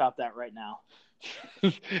 You stop that right now.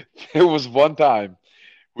 There was one time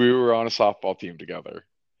we were on a softball team together,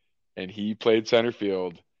 and he played center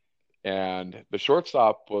field. And the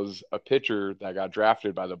shortstop was a pitcher that got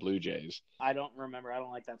drafted by the Blue Jays. I don't remember. I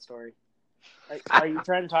don't like that story. Are you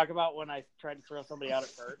trying to talk about when I tried to throw somebody out at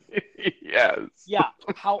first? Yes. Yeah.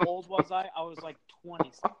 How old was I? I was like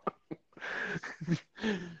 20 something.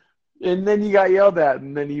 And then you got yelled at,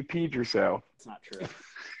 and then you peed yourself. It's not true.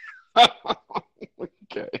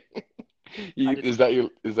 Okay. Is that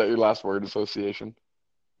your last word association?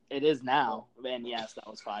 It is now. And yes, that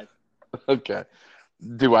was 5. Okay.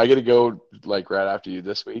 Do I get to go like right after you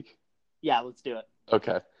this week? Yeah, let's do it.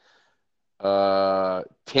 Okay.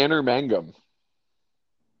 Tanner Mangum.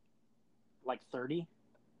 Like 30?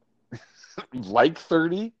 Like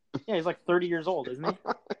 30? Yeah, he's like 30 years old, isn't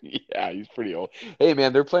he? Yeah, he's pretty old. Hey,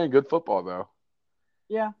 man, they're playing good football, though.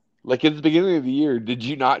 Yeah. Like at the beginning of the year, did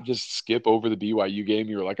you not just skip over the BYU game?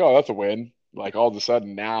 You were like, oh, that's a win. Like all of a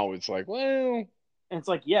sudden now it's like, well. And it's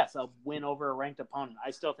like, yes, a win over a ranked opponent.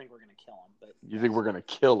 I still think we're going to kill him. But you think we're going to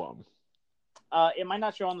kill him? It might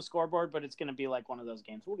not show on the scoreboard, but it's going to be like one of those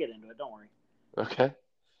games. We'll get into it. Don't worry. Okay.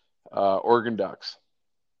 Oregon Ducks.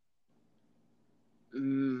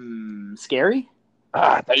 Scary?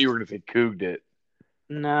 I thought you were going to say Couged it.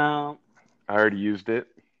 No. I already used it.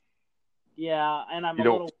 Yeah, and I'm a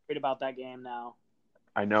little worried about that game now.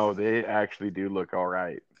 I know. They actually do look all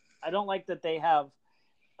right. I don't like that they have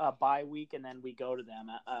a bye week and then we go to them.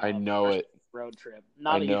 I know it. Road trip.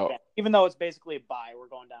 Not a huge fan. Even though it's basically a bye, we're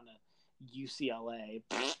going down to UCLA.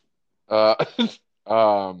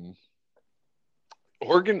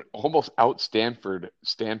 Oregon almost out Stanford.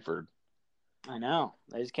 I know.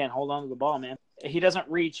 They just can't hold on to the ball, man. He doesn't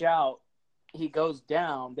reach out. He goes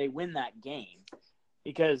down. They win that game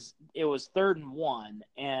because it was 3rd and 1.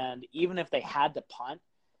 And even if they had to punt,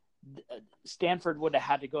 Stanford would have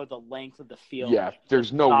had to go the length of the field. Yeah,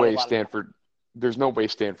 there's no way Stanford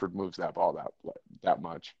moves that ball that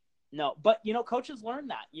much. No, but coaches learn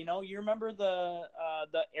that. You remember the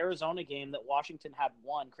Arizona game that Washington had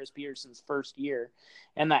won, Chris Peterson's first year,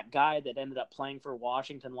 and that guy that ended up playing for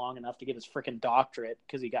Washington long enough to get his freaking doctorate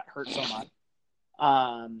because he got hurt so much.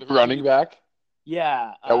 The running back?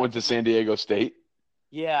 Yeah. That went to San Diego State?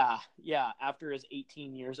 Yeah. After his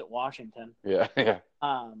 18 years at Washington. Yeah.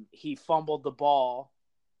 He fumbled the ball,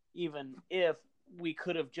 even if we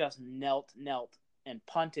could have just knelt and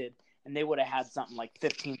punted, and they would have had something like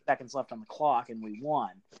 15 seconds left on the clock, and we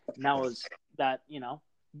won. And that was that.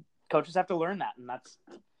 Coaches have to learn that, and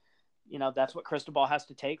that's what Cristobal has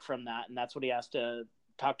to take from that, and that's what he has to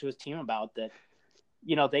talk to his team about. That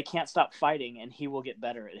they can't stop fighting, and he will get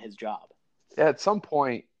better at his job. Yeah, at some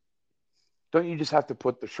point, don't you just have to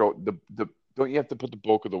put don't you have to put the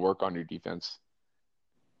bulk of the work on your defense?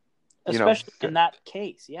 Especially in that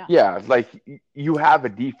case, yeah. Yeah, like you have a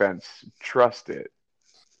defense, trust it.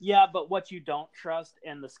 Yeah, but what you don't trust,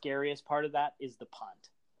 and the scariest part of that, is the punt.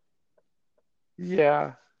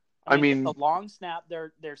 Yeah, I mean the long snap.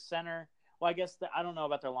 Their center. Well, I guess I don't know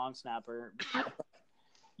about their long snapper.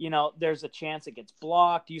 There's a chance it gets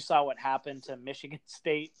blocked. You saw what happened to Michigan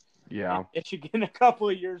State. Yeah, Michigan a couple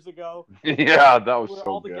of years ago. Yeah, that was so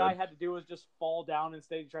all good. The guy had to do was just fall down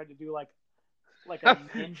instead. He tried to do like a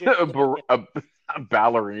ninja, a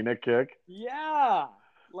ballerina kick. Yeah,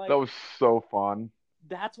 that was so fun.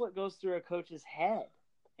 That's what goes through a coach's head.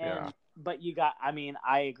 Yeah. But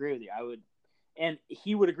I agree with you. I would, and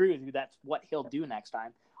he would agree with you. That's what he'll do next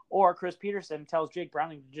time. Or Chris Peterson tells Jake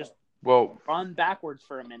Browning to just run backwards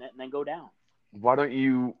for a minute and then go down. Why don't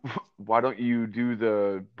you do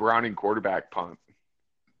the Browning quarterback punt?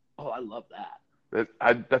 Oh, I love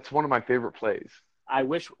that. That's one of my favorite plays. I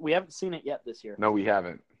wish we haven't seen it yet this year. No, we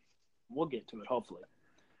haven't. We'll get to it, hopefully.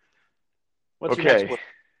 What's your next word?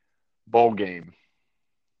 Bowl game.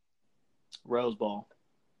 Rose Bowl.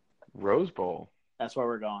 Rose Bowl. That's where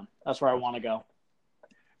we're going. That's where I want to go.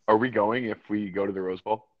 Are we going if we go to the Rose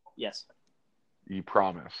Bowl? Yes. You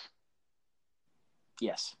promise?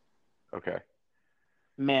 Yes. Okay.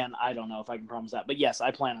 Man, I don't know if I can promise that, but yes,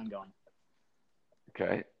 I plan on going.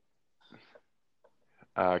 Okay.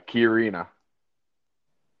 Key Arena.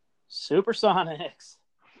 Supersonics.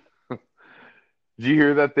 Did you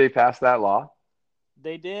hear that they passed that law?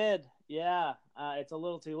 They did. Yeah. It's a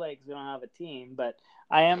little too late because we don't have a team, but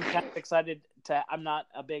I am kind of excited I'm not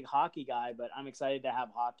a big hockey guy, but I'm excited to have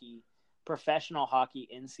professional hockey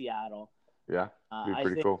in Seattle. Yeah. I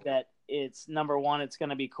think cool. That it's number one, it's going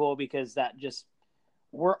to be cool because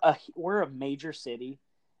we're a major city.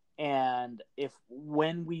 And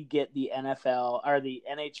when we get the NFL or the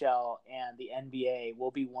NHL and the NBA,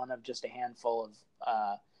 we'll be one of just a handful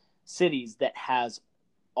of cities that has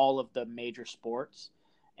all of the major sports.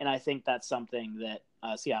 And I think that's something that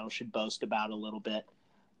Seattle should boast about a little bit.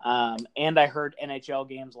 And I heard NHL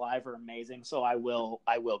games live are amazing, so I will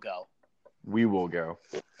go. We will go.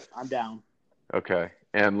 I'm down. Okay.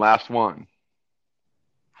 And last one.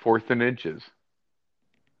 4th and Inches.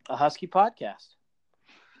 A Husky podcast.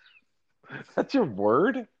 That's your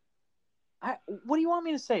word? What do you want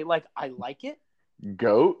me to say? Like, I like it?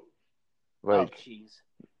 Goat? Oh, jeez.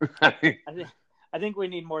 I think we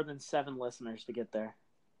need more than 7 listeners to get there.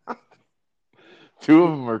 2 of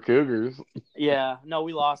them are Cougars. Yeah. No,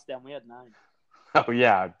 we lost them. We had 9. Oh,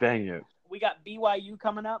 yeah. Dang it. We got BYU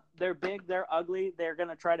coming up. They're big. They're ugly. They're going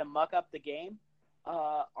to try to muck up the game.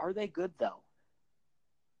 Are they good, though?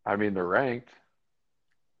 I mean, they're ranked.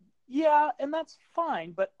 Yeah, and that's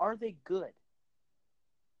fine, but are they good?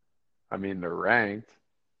 I mean, they're ranked.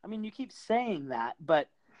 I mean, you keep saying that, but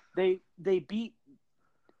they beat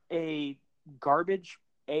a garbage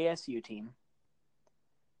ASU team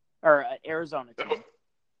or Arizona team.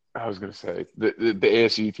 I was going to say the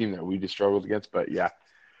ASU team that we just struggled against, but yeah.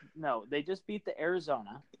 No, they just beat the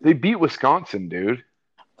Arizona. They beat Wisconsin, dude.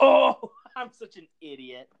 Oh, I'm such an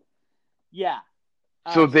idiot. Yeah.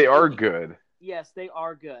 So they are good. Yes, they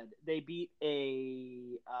are good. They beat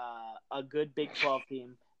a good Big 12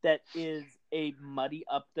 team that is a muddy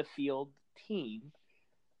up the field team,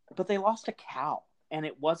 but they lost to Cal, and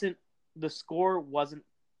the score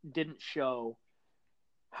didn't show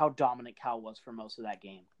how dominant Cal was for most of that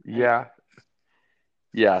game. Yeah.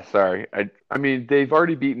 Yeah, sorry. I mean, they've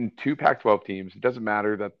already beaten 2 Pac-12 teams. It doesn't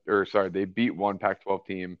matter they beat 1 Pac-12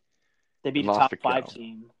 team. They beat a top 5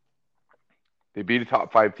 team. They beat a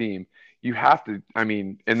top 5 team. You have to, I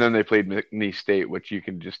mean, and then they played McNeese State, which you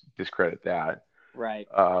can just discredit that. Right.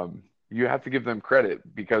 You have to give them credit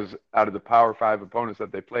because out of the Power 5 opponents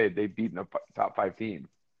that they played, they've beaten a top 5 team.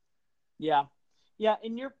 Yeah. Yeah,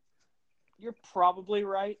 and you're probably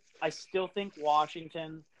right. I still think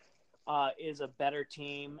Washington is a better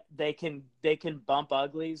team. They can bump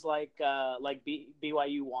uglies like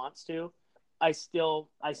BYU wants to. I still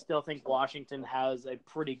think Washington has a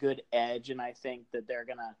pretty good edge, and I think that they're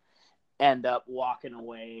gonna end up walking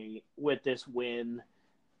away with this win.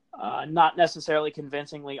 Not necessarily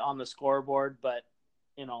convincingly on the scoreboard, but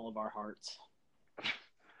in all of our hearts.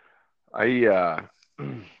 I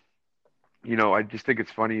just think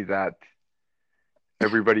it's funny that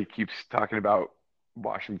everybody keeps talking about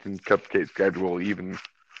Washington's cupcake schedule, even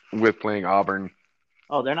with playing Auburn.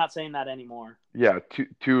 Oh, they're not saying that anymore. Yeah,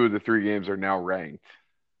 two of the 3 games are now ranked.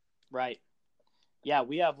 Right. Yeah,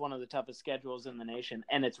 we have one of the toughest schedules in the nation,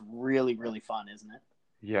 and it's really, really fun, isn't it?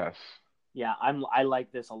 Yes. Yeah, I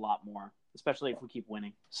like this a lot more, especially if we keep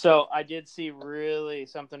winning. So I did see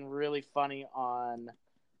something really funny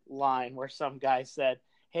online where some guy said,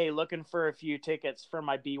 "Hey, looking for a few tickets for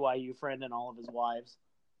my BYU friend and all of his wives."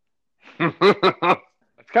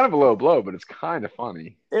 It's kind of a low blow, but it's kind of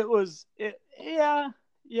funny.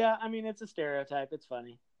 Yeah. I mean, it's a stereotype. It's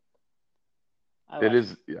funny. It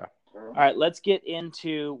is, yeah. All right, let's get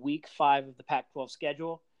into week 5 of the Pac-12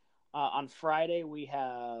 schedule. On Friday, we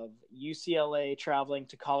have UCLA traveling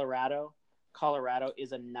to Colorado. Colorado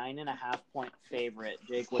is a 9.5-point favorite.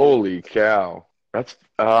 Jake, holy cow! That's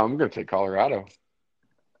I'm going to take Colorado.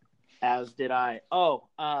 As did I.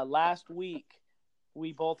 Last week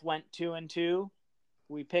we both went 2-2.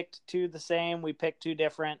 We picked 2 the same. We picked 2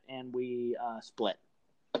 different, and we split.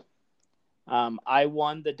 I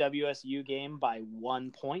won the WSU game by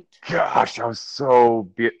 1 point. Gosh, I was so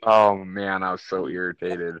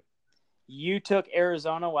irritated. You took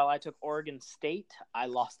Arizona while I took Oregon State. I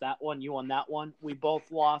lost that one. You won that one. We both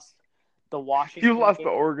lost the Washington. You lost the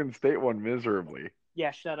Oregon State one miserably.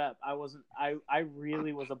 Yeah, shut up. I wasn't. I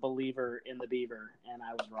really was a believer in the Beaver, and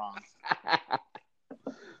I was wrong.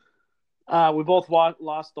 We both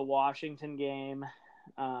lost the Washington game,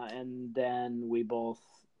 and then we both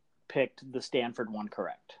picked the Stanford one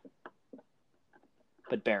correct,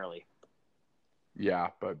 but barely.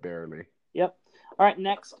 Yeah, but barely. Yep. All right,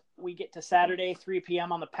 next we get to Saturday, 3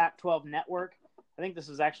 p.m. on the Pac-12 Network. I think this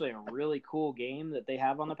is actually a really cool game that they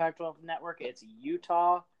have on the Pac-12 Network. It's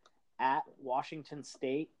Utah at Washington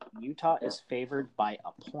State. Utah is favored by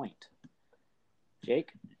a point.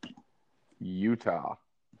 Jake? Utah.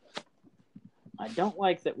 I don't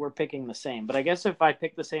like that we're picking the same, but I guess if I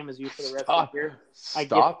pick the same as you for the rest of the year, I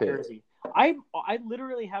get Jersey. I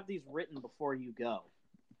literally have these written before you go.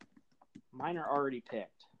 Mine are already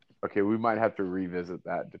picked. Okay, we might have to revisit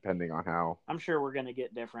that depending on how. I'm sure we're gonna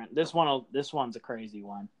get different. This one's a crazy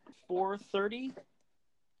one. 4:30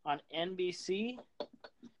 on NBC.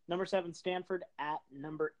 Number 7 Stanford at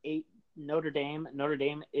number 8 Notre Dame. Notre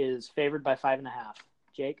Dame is favored by 5.5.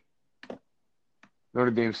 Jake?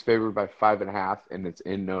 Notre Dame's favored by 5.5, and it's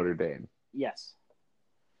in Notre Dame. Yes.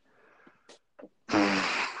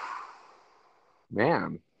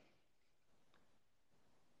 Man,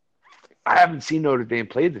 I haven't seen Notre Dame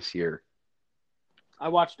play this year. I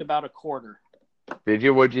watched about a quarter. Did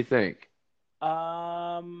you? What'd you think?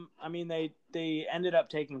 I mean, they ended up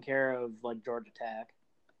taking care of like Georgia Tech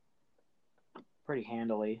pretty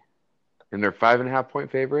handily. And they're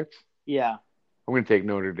 5.5-point favorites? Yeah. I'm going to take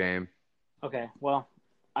Notre Dame. Okay. Well,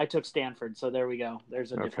 I took Stanford, so there we go.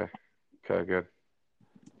 There's a different. Okay, good.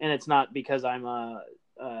 And it's not because I'm a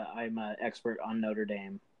expert on Notre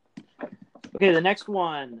Dame. Okay, the next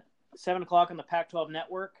one, 7:00 on the Pac-12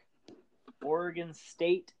 Network. Oregon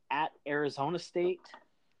State at Arizona State.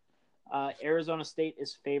 Arizona State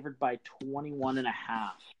is favored by 21.5.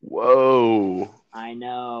 Whoa. I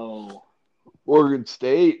know. Oregon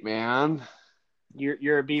State, man.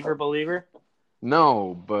 You're a Beaver believer?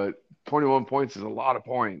 No, but 21 points is a lot of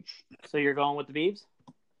points. So you're going with the Beavs?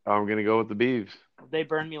 I'm going to go with the Beavs. They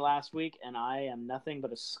burned me last week, and I am nothing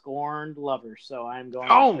but a scorned lover, so I'm going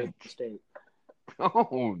with Arizona State.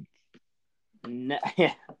 Oh. Yeah,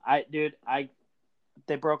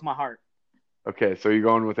 they broke my heart. Okay, so you're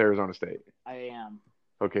going with Arizona State. I am.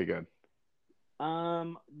 Okay, good.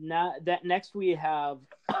 Now that next we have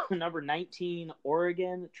number 19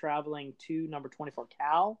 Oregon traveling to number 24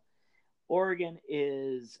 Cal. Oregon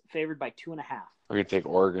is favored by 2.5. I'm gonna take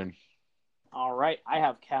Oregon. All right, I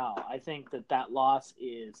have Cal. I think that loss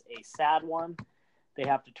is a sad one. They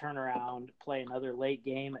have to turn around, play another late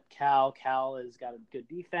game at Cal. Cal has got a good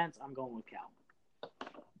defense. I'm going with Cal.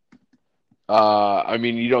 I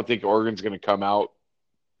mean, you don't think Oregon's gonna come out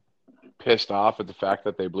pissed off at the fact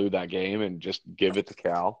that they blew that game and just give it to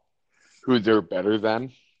Cal, who they're better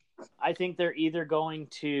than? I think they're either going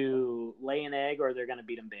to lay an egg or they're going to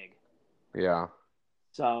beat them big. Yeah.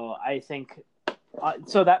 So I think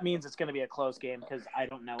so that means it's going to be a close game because I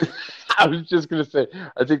don't know. I was just going to say,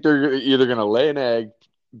 I think they're either going to lay an egg,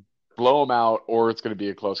 blow them out, or it's going to be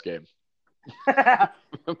a close game.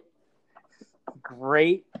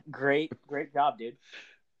 Great job, dude.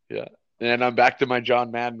 Yeah. And I'm back to my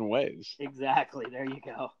John Madden ways. Exactly. There you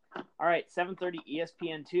go. All right, 7:30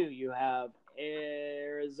 ESPN2. You have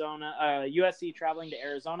USC traveling to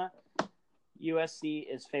Arizona. USC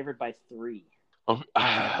is favored by 3. Oh,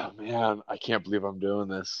 man, I can't believe I'm doing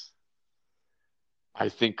this. I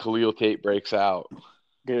think Khalil Tate breaks out.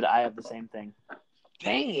 Dude, I have the same thing.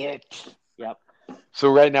 Dang it. Yep. So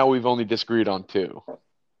right now we've only disagreed on 2.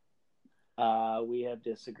 We have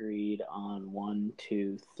disagreed on 1,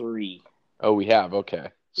 2, 3. Oh, we have. Okay.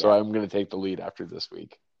 So Yeah. I'm going to take the lead after this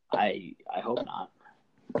week. I hope not.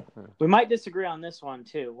 We might disagree on this one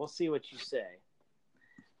too. We'll see what you say.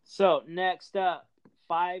 So next up,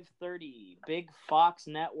 5:30, Big Fox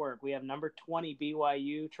Network. We have number 20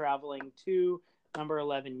 BYU traveling to number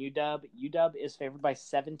 11 UW. UW is favored by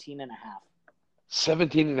 17.5.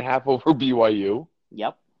 17.5 over BYU?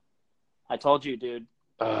 Yep. I told you, dude.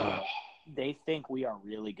 They think we are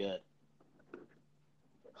really good.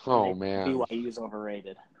 Oh, man. BYU is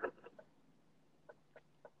overrated.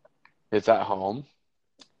 It's at home?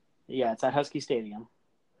 Yeah, it's at Husky Stadium.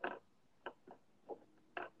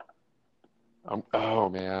 Oh,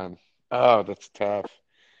 man. Oh, that's tough.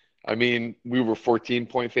 I mean, we were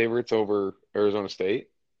 14-point favorites over Arizona State.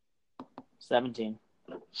 17.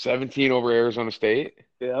 17 over Arizona State?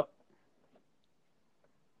 Yep.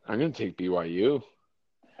 I'm going to take BYU.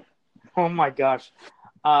 Oh, my gosh.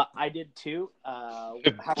 I did too.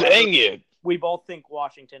 Dang it. We both think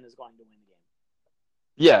Washington is going to win the game.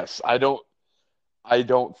 Yes, I don't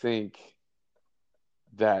think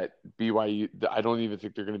that BYU – I don't even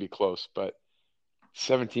think they're going to be close, but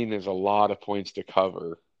 17 is a lot of points to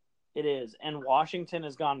cover. It is. And Washington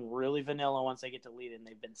has gone really vanilla once they get to lead, and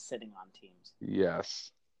they've been sitting on teams.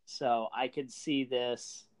 Yes. So I could see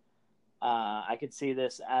this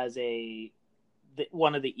as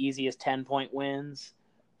one of the easiest 10-point wins,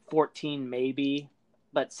 14 maybe,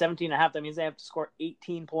 but 17.5, that means they have to score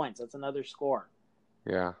 18 points. That's another score.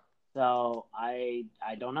 Yeah. So I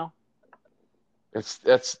don't know.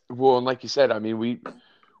 That's well, and like you said, I mean,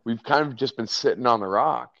 we've kind of just been sitting on the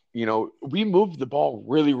rock. You know, we moved the ball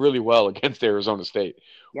really, really well against Arizona State.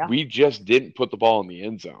 Yeah. We just didn't put the ball in the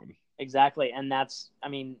end zone. Exactly, and that's, I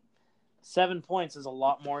mean, 7 points is a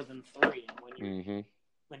lot more than 3. And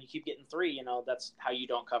when you keep getting 3, you know, that's how you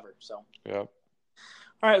don't cover. So. Yeah.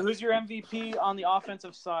 All right, who's your MVP on the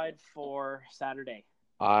offensive side for Saturday?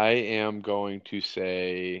 I am going to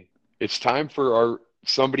say it's time for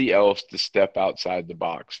somebody else to step outside the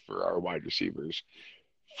box for our wide receivers.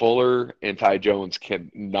 Fuller and Ty Jones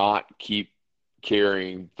cannot keep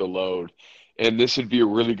carrying the load. And this would be a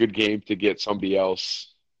really good game to get somebody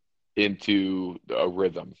else into a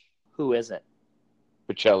rhythm. Who is it?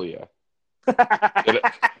 Pachelia.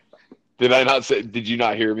 Did I not say? Did you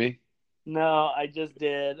not hear me? No, I just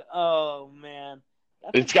did. Oh man,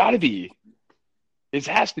 It's got to be. It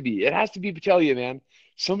has to be. It has to be Pachelia, man.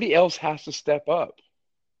 Somebody else has to step up.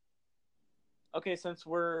 Okay, since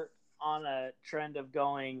we're on a trend of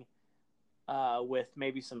going with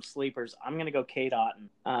maybe some sleepers, I'm gonna go Cade Otton.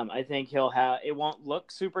 I think he'll have. It won't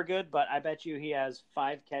look super good, but I bet you he has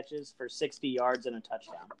 5 catches for 60 yards and a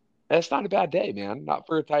touchdown. That's not a bad day, man. Not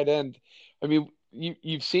for a tight end. I mean,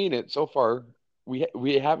 you've seen it so far.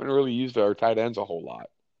 We haven't really used our tight ends a whole lot.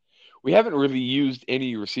 We haven't really used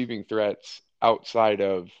any receiving threats outside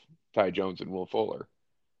of Ty Jones and Will Fuller.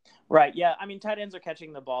 Right. Yeah. I mean, tight ends are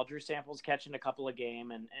catching the ball. Drew Sample's catching a couple a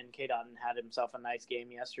game, and Cade Otton had himself a nice game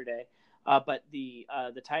yesterday. But the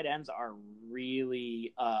tight ends are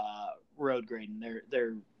really road grading.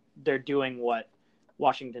 They're doing what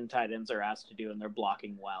Washington tight ends are asked to do, and they're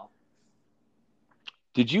blocking well.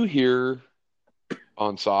 Did you hear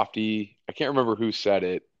on Softy? I can't remember who said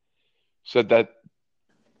it. Said that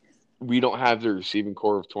we don't have the receiving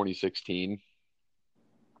core of 2016.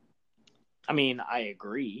 I mean, I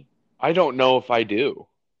agree. I don't know if I do.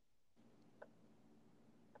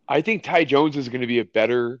 I think Ty Jones is going to be a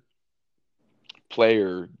better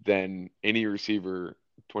player than any receiver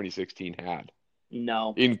 2016 had.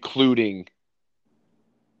 No. Including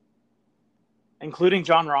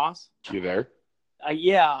John Ross? You there?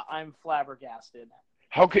 Yeah, I'm flabbergasted.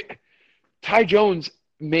 How could Ty Jones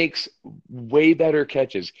makes way better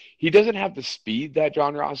catches? He doesn't have the speed that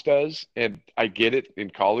John Ross does, and I get it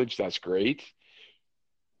in college, that's great.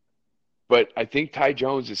 But I think Ty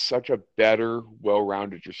Jones is such a better,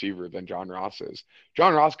 well-rounded receiver than John Ross is.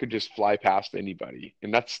 John Ross could just fly past anybody,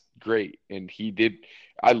 and that's great. And he did.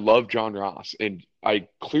 I love John Ross, and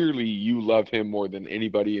you love him more than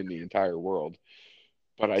anybody in the entire world.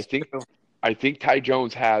 But I think Ty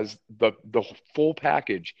Jones has the full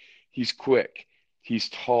package. He's quick. He's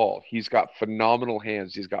tall. He's got phenomenal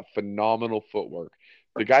hands. He's got phenomenal footwork.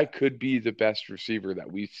 The guy could be the best receiver that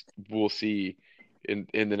we will see in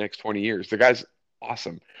the next 20 years. The guy's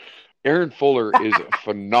awesome. Aaron Fuller is a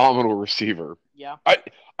phenomenal receiver. Yeah.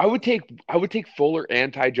 I would take Fuller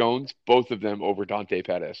and Ty Jones, both of them, over Dante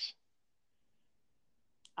Pettis.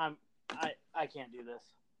 I can't do this.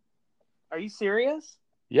 Are you serious?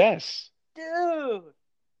 Yes. Dude.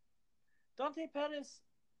 Dante Pettis.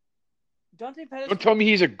 Don't tell me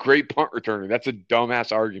he's a great punt returner. That's a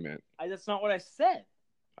dumbass argument. That's not what I said.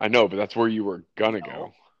 I know, but that's where you were gonna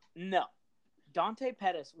go. No. Dante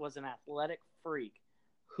Pettis was an athletic freak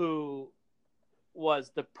who was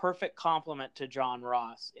the perfect complement to John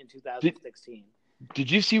Ross in 2016. Did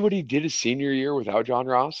you see what he did his senior year without John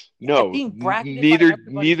Ross? No,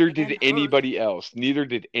 neither did anybody else. Neither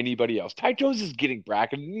did anybody else. Ty Jones is getting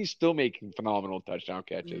bracketed, and he's still making phenomenal touchdown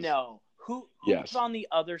catches. No. Who was on the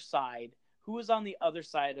other side? Who was on the other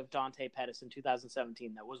side of Dante Pettis in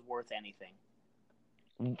 2017 that was worth anything?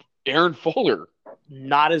 Aaron Fuller.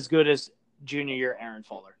 Not as good as junior year Aaron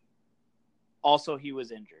Fuller. Also, he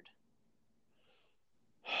was injured.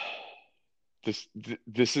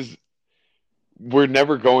 This is we're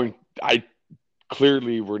never going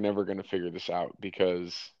we're never going to figure this out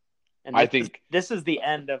because this is the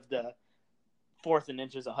end of the 4th and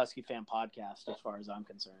Inches a Husky Fan podcast as far as I'm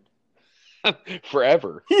concerned.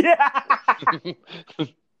 Forever. Yeah.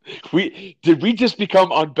 Did we just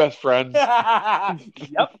become best friends?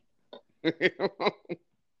 Yep.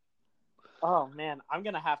 Oh man, I'm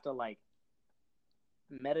gonna have to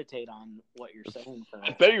meditate on what you're saying.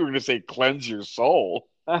 I thought you were gonna say cleanse your soul.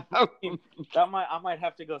 I might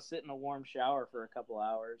have to go sit in a warm shower for a couple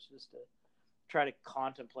hours just to try to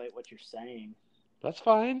contemplate what you're saying. That's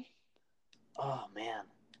fine. Oh man,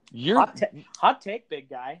 hot take, big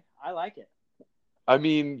guy. I like it. I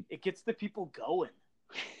mean, it gets the people going.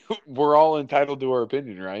 We're all entitled to our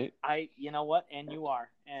opinion, right? You know what? And you are,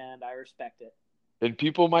 and I respect it. And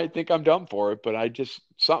people might think I'm dumb for it, but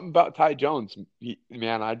something about Ty Jones,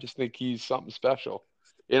 I just think he's something special.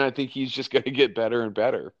 And I think he's just going to get better and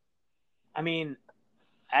better. I mean,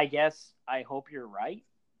 I guess I hope you're right,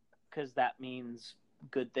 because that means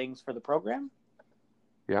good things for the program.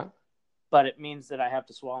 Yeah. But it means that I have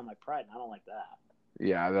to swallow my pride, and I don't like that.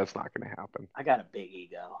 Yeah, that's not going to happen. I got a big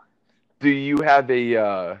ego. Do you have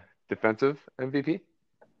a defensive MVP?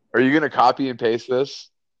 Are you going to copy and paste this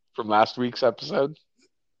from last week's episode?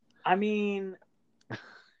 I mean...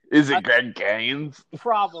 Is it Greg Gaines?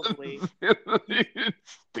 Probably.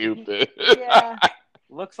 Stupid. Yeah.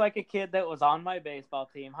 Looks like a kid that was on my baseball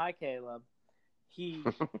team. Hi, Caleb.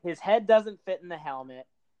 His head doesn't fit in the helmet.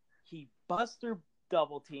 He busts through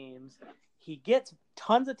double teams. He gets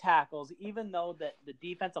tons of tackles, even though that the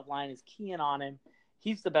defensive line is keying on him.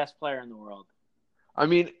 He's the best player in the world. I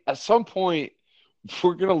mean, at some point,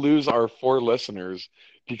 we're going to lose our 4 listeners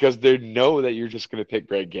because they know that you're just going to pick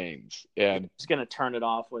Greg Gaines. And He's going to turn it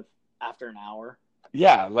off after an hour.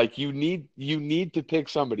 yeah, like you need to pick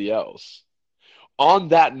somebody else. On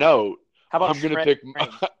that note, How about I'm going to pick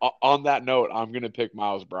on that note, I'm going to pick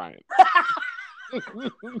Miles Bryant. I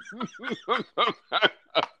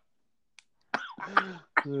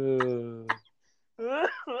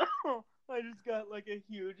just got like a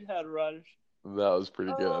huge head rush. That was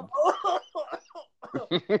pretty good.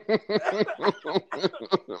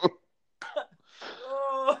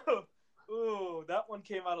 Oh, that one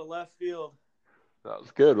came out of left field. That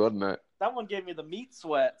was good, wasn't it? That one gave me the meat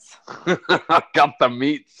sweats. I got the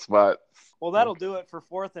meat sweats. Well, that'll do it for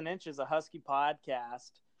Fourth and Inches, a Husky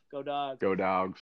podcast. Go Dogs. Go Dogs.